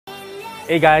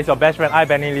Hey guys, your best friend I,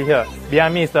 Benny Lee here.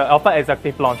 Behind me is the Alphard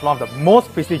Executive Lounge, one of the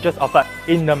most prestigious Alphard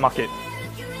in the market.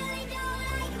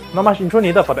 Not much intro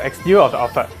needed for the exterior of the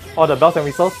Alphard. All the bells and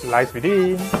whistles lies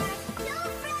within.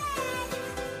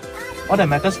 All that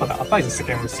matters for the Alphard is the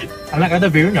second row seat. Unlike other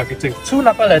variants, you are getting 2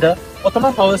 lapel leather,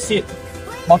 automatic power seat,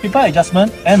 multiple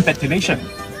adjustment, and ventilation.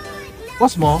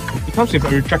 What's more, it comes with a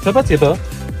retractable table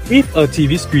with a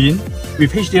TV screen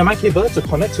with HDMI cable to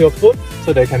connect to your phone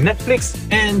so that you can Netflix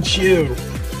and chill.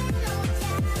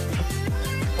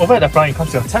 Over at the front, it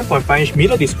comes with a 10.5-inch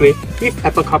middle display with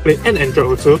Apple CarPlay and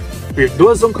Android Auto, with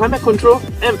dual zone climate control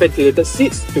and ventilated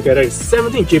seats, together with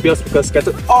 17 JBL speakers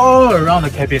scattered all around the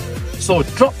cabin. So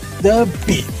drop the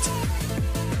beat!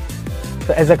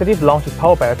 The Executive Lounge is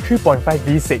powered by a 3.5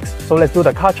 V6, so let's do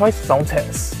the car choice sound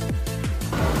test.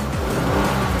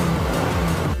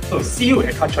 So see you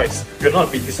at car choice. You'll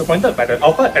not be disappointed by the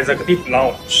Alphard Executive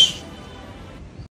Lounge.